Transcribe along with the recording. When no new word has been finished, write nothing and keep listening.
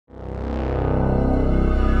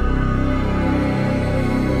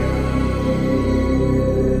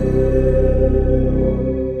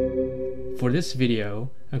For this video,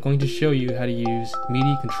 I'm going to show you how to use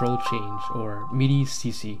MIDI control change, or MIDI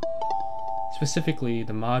CC, specifically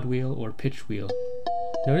the Modwheel or Pitchwheel.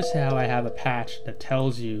 Notice how I have a patch that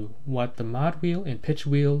tells you what the Modwheel and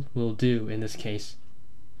Pitchwheel will do in this case.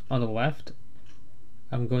 On the left,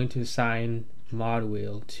 I'm going to assign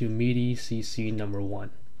Modwheel to MIDI CC number 1.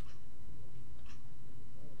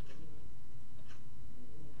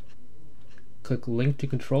 Click Link to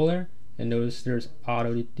Controller and notice there's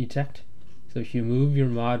Auto Detect. So if you move your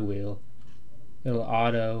Modwheel, it'll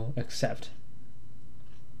auto accept.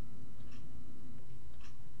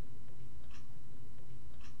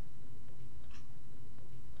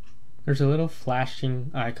 There's a little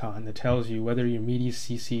flashing icon that tells you whether your MIDI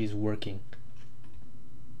CC is working.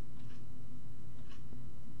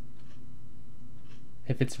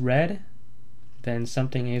 If it's red, then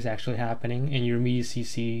something is actually happening and your MIDI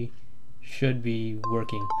CC should be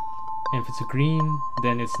working. And if it's green,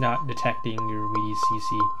 then it's not detecting your MIDI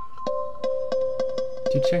CC.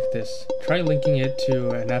 To check this, try linking it to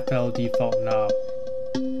an FL default knob,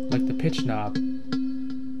 like the pitch knob.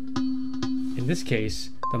 In this case,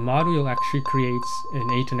 the Modwheel actually creates an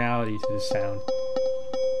atonality to the sound.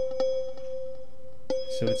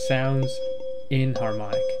 So it sounds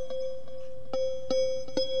inharmonic.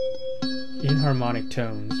 Inharmonic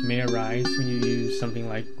tones may arise when you use something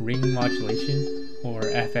like ring modulation or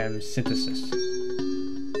FM synthesis.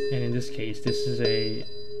 And in this case, this is a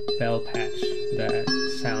bell patch that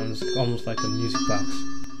sounds almost like a music box.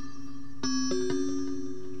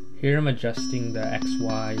 Here I'm adjusting the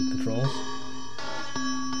XY controls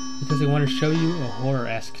because I want to show you a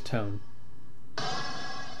horror-esque tone.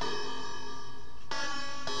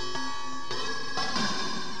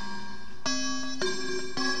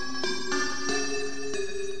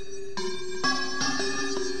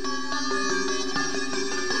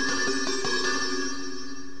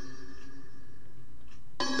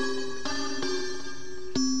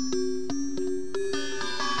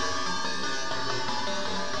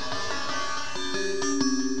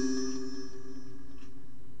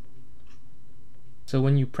 So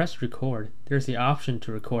when you press record, there's the option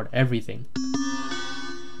to record everything.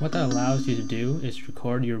 What that allows you to do is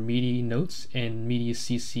record your MIDI notes and MIDI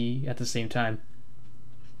CC at the same time.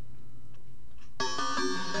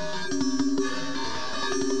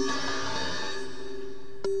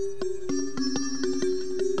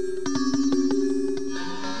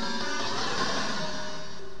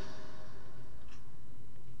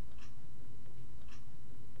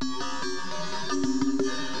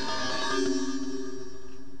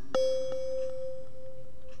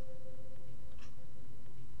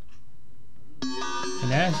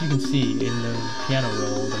 And as you can see in the piano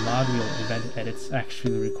roll, the Modwheel event edits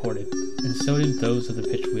actually recorded, and so did those of the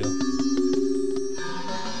Pitchwheel.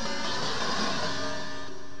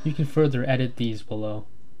 You can further edit these below.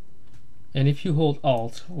 And if you hold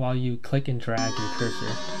Alt while you click and drag your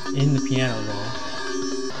cursor in the piano roll,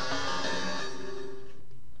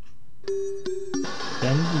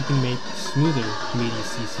 then you can make smoother MIDI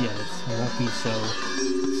CC edits and won't be so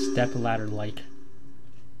step-ladder-like.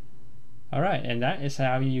 Alright, and that is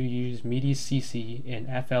how you use MIDI CC in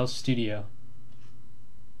FL Studio.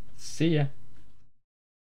 See ya!